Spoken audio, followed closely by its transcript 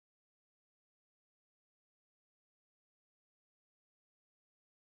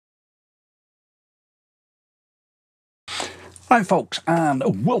Hi folks,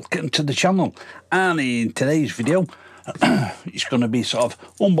 and welcome to the channel. And in today's video it's going to be sort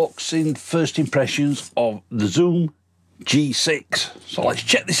of unboxing first impressions of the Zoom G6. So let's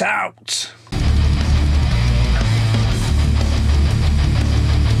check this out.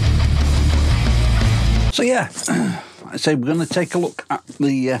 So yeah, I say we're going to take a look at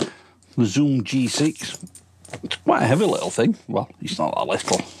the Zoom G6. It's quite a heavy little thing. Well, it's not that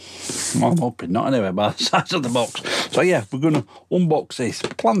little. I'm hoping not anyway, by the size of the box. So yeah, we're going to unbox this.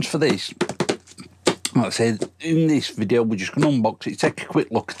 Plans for this, like I said, in this video we're just going to unbox it, take a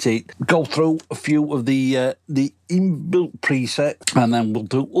quick look at it, go through a few of the inbuilt presets, and then we'll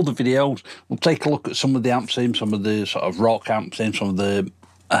do other videos. We'll take a look at some of the amp sims, some of the sort of rock amp sims, some of the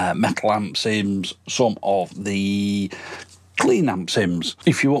metal amp sims, some of the clean amp sims.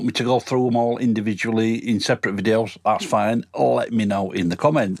 If you want me to go through them all individually in separate videos, that's fine. Let me know in the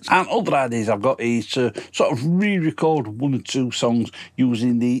comments. And other ideas I've got is to sort of re-record one or two songs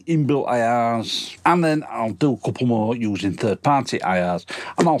using the inbuilt IRs, and then I'll do a couple more using third-party IRs.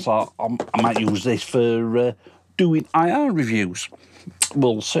 And also I might use this for doing IR reviews.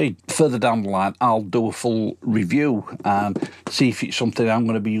 We'll see. Further down the line, I'll do a full review and see if it's something I'm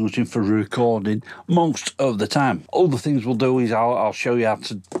going to be using for recording most of the time. Other things we'll do is I'll show you how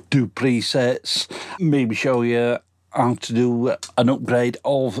to do presets, maybe show you how to do an upgrade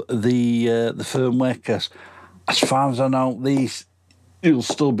of the firmware, because as far as I know, it'll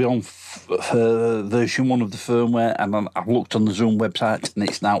still be on version 1 of the firmware, and then I've looked on the Zoom website and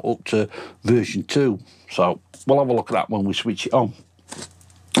it's now up to version 2. So we'll have a look at that when we switch it on.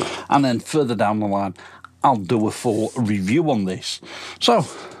 And then further down the line, I'll do a full review on this. So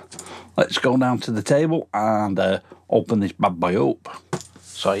let's go down to the table and open this bad boy up.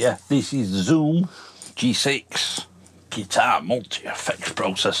 So yeah, this is the Zoom G6 guitar multi-effects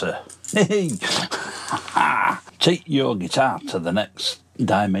processor. Hey, take your guitar to the next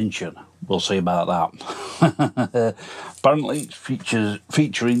dimension. We'll see about that. Apparently it's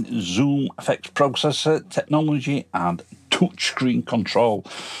featuring Zoom effects processor technology and touchscreen control.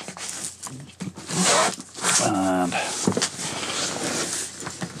 And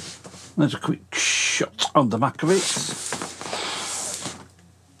there's a quick shot of the back of it.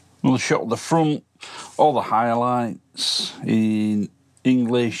 Another shot of the front. All the highlights in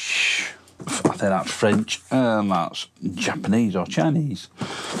English. I think that's French, and that's Japanese or Chinese.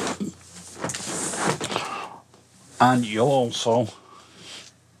 And you'll also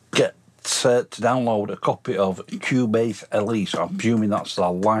get to download a copy of Cubase LE, so I'm assuming that's the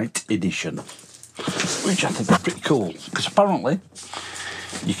light edition, which I think is pretty cool, because apparently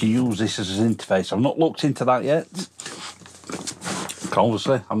you can use this as an interface. I've not looked into that yet, because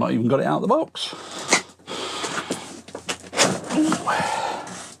obviously I've not even got it out of the box.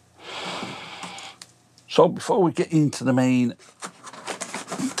 So before we get into the main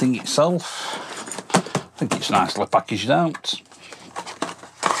thing itself, I think it's nicely packaged out.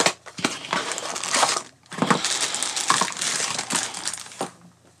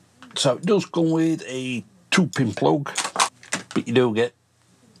 So it does come with a 2-pin plug, but you do get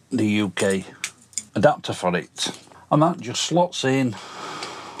the UK adapter for it. And that just slots in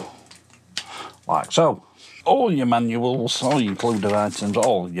like so. All your manuals, all your included items,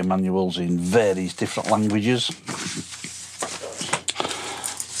 all your manuals in various different languages.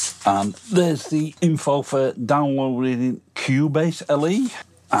 And there's the info for downloading Cubase LE,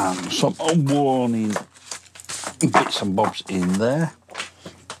 and some warning bits and bobs in there.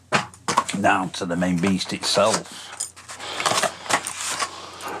 Down to the main beast itself.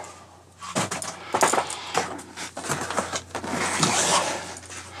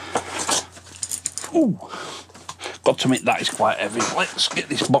 Ooh, got to admit that is quite heavy. Let's get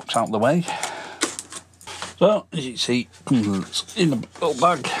this box out of the way. So, as you see, it comes in a little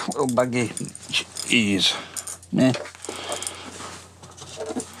baggie, which is, yeah.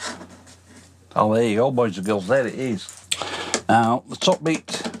 Oh, there you go, boys and girls, there it is. Now, the top bit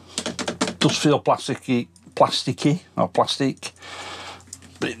does feel plasticky, or plastic,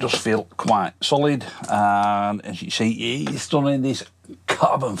 but it does feel quite solid. And as you see, it's done in this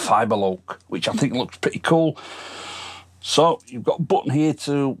carbon fibre look, which I think looks pretty cool. So you've got a button here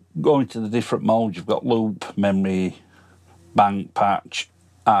to go into the different modes. You've got loop, memory, bank, patch,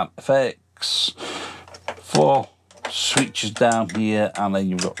 and effects. 4 switches down here, and then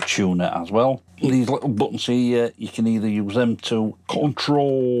you've got a tuner as well. These little buttons here, you can either use them to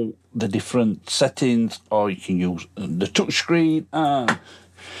control the different settings, or you can use the touchscreen, and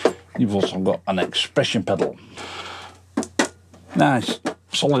you've also got an expression pedal. Nice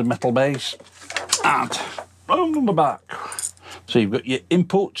solid metal base, and on the back, so you've got your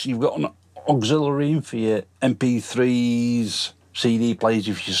inputs. You've got an auxiliary in for your MP3s, CD players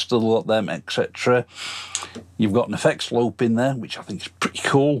if you still got them, etc. You've got an effects loop in there, which I think is pretty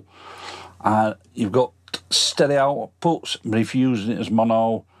cool. You've got stereo outputs, but if you're using it as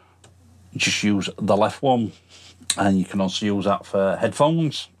mono, just use the left one. And you can also use that for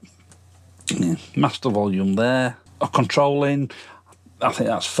headphones. Yeah, master volume there. A controlling, I think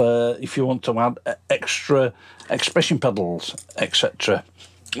that's for if you want to add extra expression pedals, etc.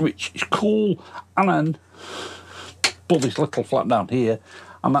 Which is cool. And then pull this little flap down here,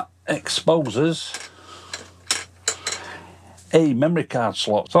 and that exposes a memory card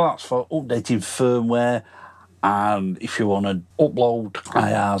slot. So that's for updating firmware, and if you want to upload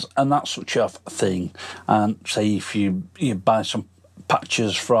IRs and that such a thing. And say if you buy some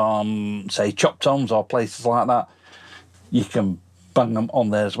patches from, say, Chop Tones or places like that, you can bang them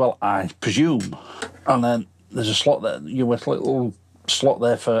on there as well, I presume. And then there's a slot there, US little slot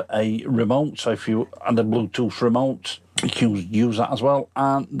there for a remote. So if you had a Bluetooth remote, you can use that as well.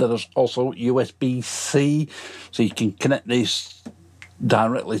 And there's also USB-C, so you can connect this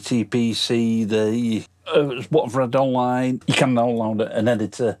directly to your PC. The what I've read online, you can download an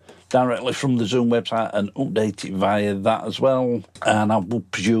editor directly from the Zoom website and update it via that as well. And I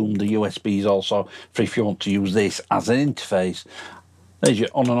would presume the USB is also for if you want to use this as an interface. There's your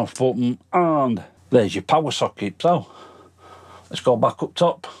on and off button, and there's your power socket. So let's go back up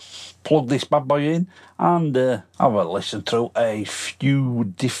top, plug this bad boy in, and have a listen through a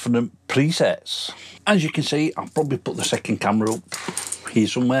few different presets. As you can see, I'll probably put the second camera up here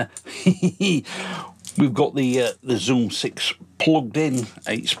somewhere. We've got the Zoom 6 plugged in.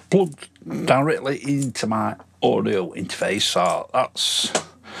 It's plugged directly into my audio interface, so that's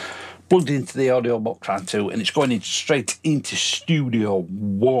plugged into the audio box right too, and it's going straight into Studio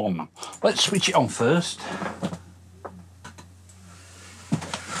One. Let's switch it on first.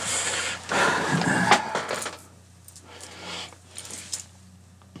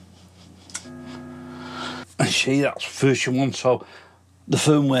 And see, that's version 1, so the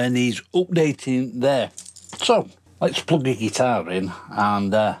firmware needs updating there. So let's plug the guitar in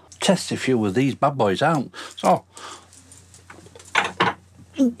and test a few of these bad boys out. So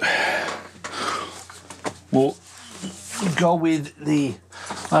we'll go with the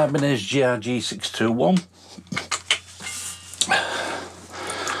Armitage GRG621.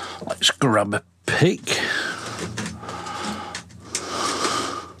 Let's grab a pick.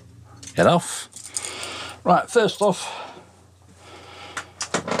 Get off. Right, first off,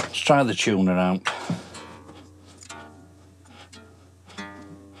 let's try the tuner out.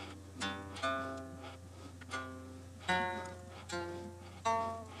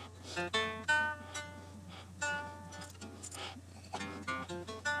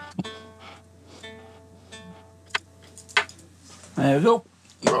 There we go,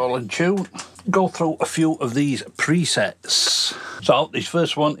 rolling tune. Go through a few of these presets. So this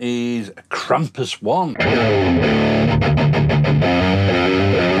first one is Krampus 1.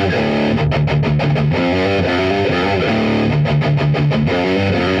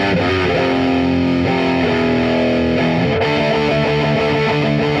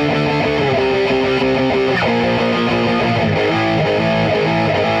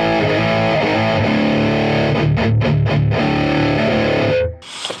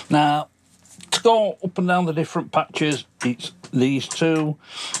 Now, to go up and down the different patches, it's these two.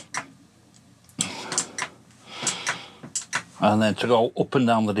 And then to go up and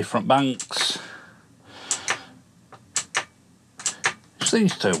down the different banks, it's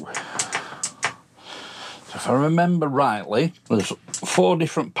these two. So if I remember rightly, there's 4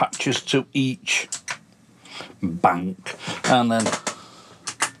 different patches to each bank. And then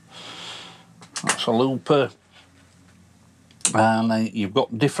that's a looper. And then you've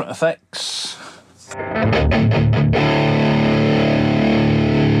got different effects.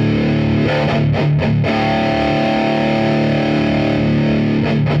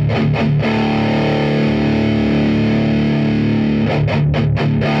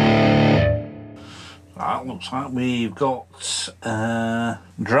 That looks like we've got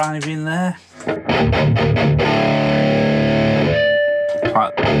drive in there.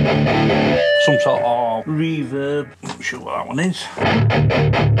 Right. Some sort of reverb. Not sure what that one is.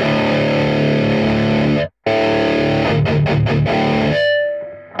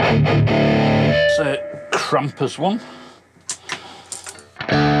 It's a Krampus one.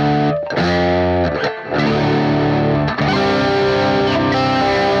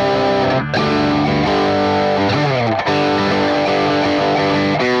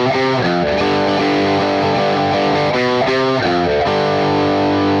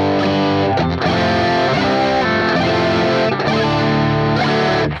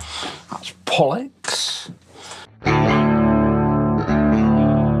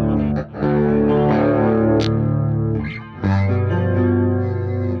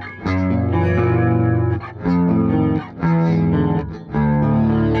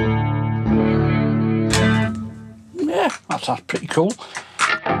 that's pretty cool.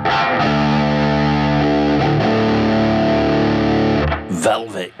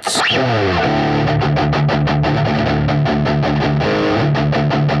 Velvet.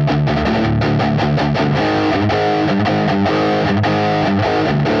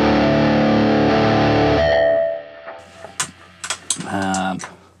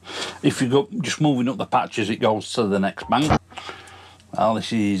 If you go just moving up the patches, it goes to the next bang. Well,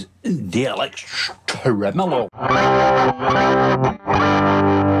 this is DLX Tremolo.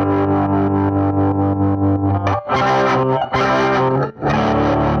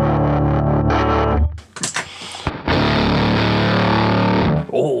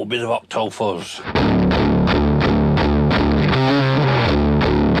 Oh, a bit of octo fuzz.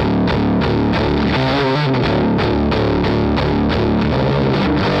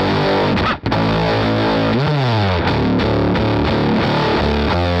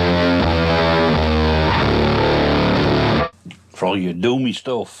 For all your doomy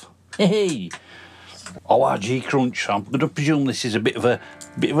stuff. Hey, ORG crunch. I'm going to presume this is a bit of an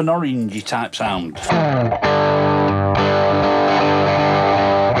orangey type sound.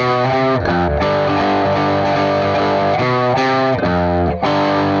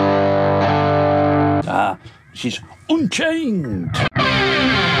 This is Unchained.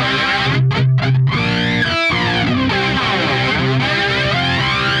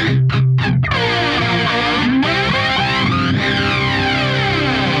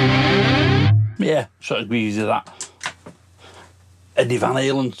 Yeah, sort of agrees with that Eddie Van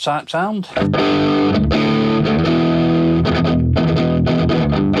Halen type sound.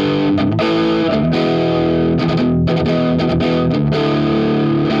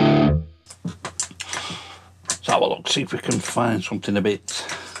 Let's have a look, see if we can find something a bit.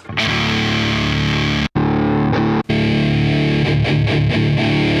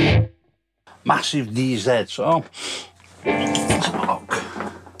 Massive DZ, so let's have a look.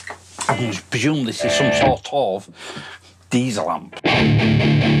 I presume this is some sort of diesel amp.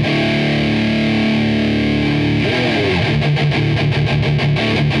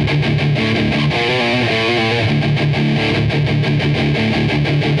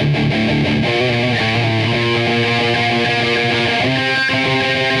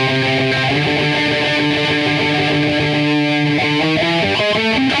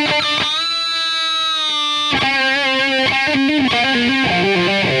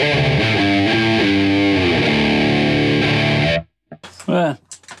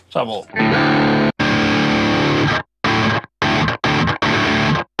 Let's have a look.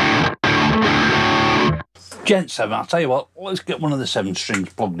 Gent 7, I'll tell you what, let's get one of the 7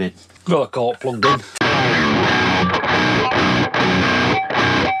 strings plugged in. Got a cork plugged in.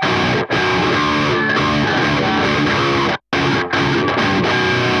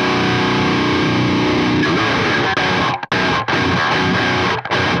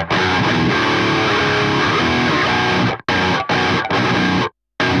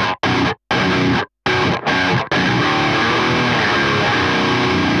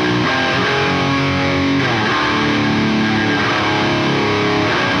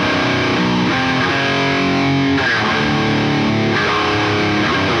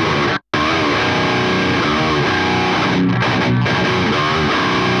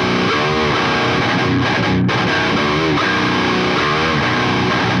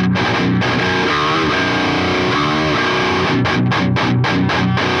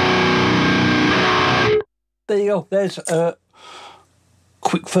 There you go, there's a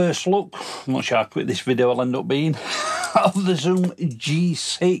quick first look, I'm not sure how quick this video will end up being, of the Zoom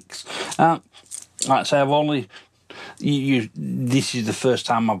G6. Like I say, I've only, this is the first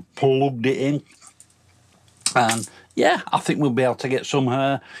time I've plugged it in, and yeah, I think we'll be able to get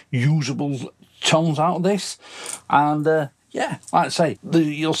some usable tones out of this, and yeah, like I say,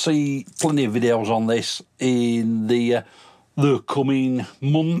 you'll see plenty of videos on this in the coming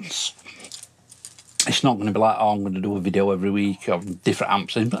months. It's not going to be like, oh, I'm going to do a video every week of different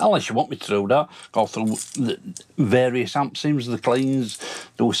amp sims, unless you want me to do that. Go through the various amp sims, the cleans,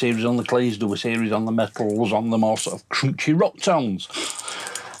 do a series on the cleans, do a series on the metals, on the more sort of crunchy rock tones.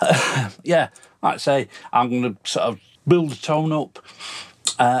 Yeah, like I say, I'm going to sort of build a tone up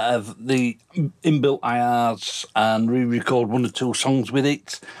of the inbuilt IRs and re-record 1 or 2 songs with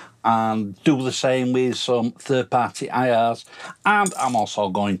it, and do the same with some third-party IRs, and I'm also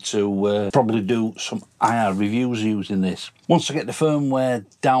going to probably do some IR reviews using this. Once I get the firmware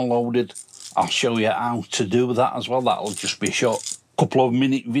downloaded, I'll show you how to do that as well. That'll just be a short couple of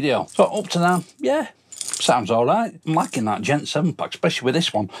minute video. So up to now, yeah, Sounds alright. I'm liking that Gent 7-pack, especially with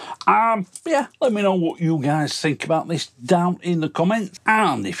this one. Yeah, let me know what you guys think about this down in the comments.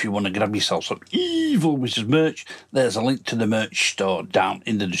 And if you want to grab yourself some Evil Wizards merch, there's a link to the merch store down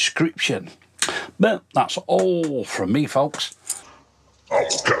in the description. But that's all from me, folks. I'll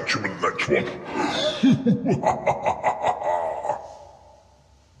catch you in the next one.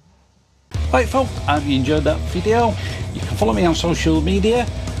 Right, folks, I hope you enjoyed that video. You can follow me on social media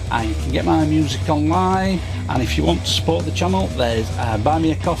and you can get my music online. And if you want to support the channel, there's Buy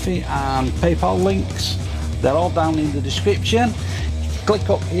Me a Coffee and PayPal links. They're all down in the description. Click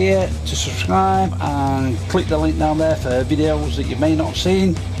up here to subscribe and click the link down there for videos that you may not have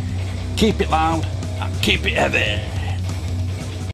seen. Keep it loud and keep it heavy.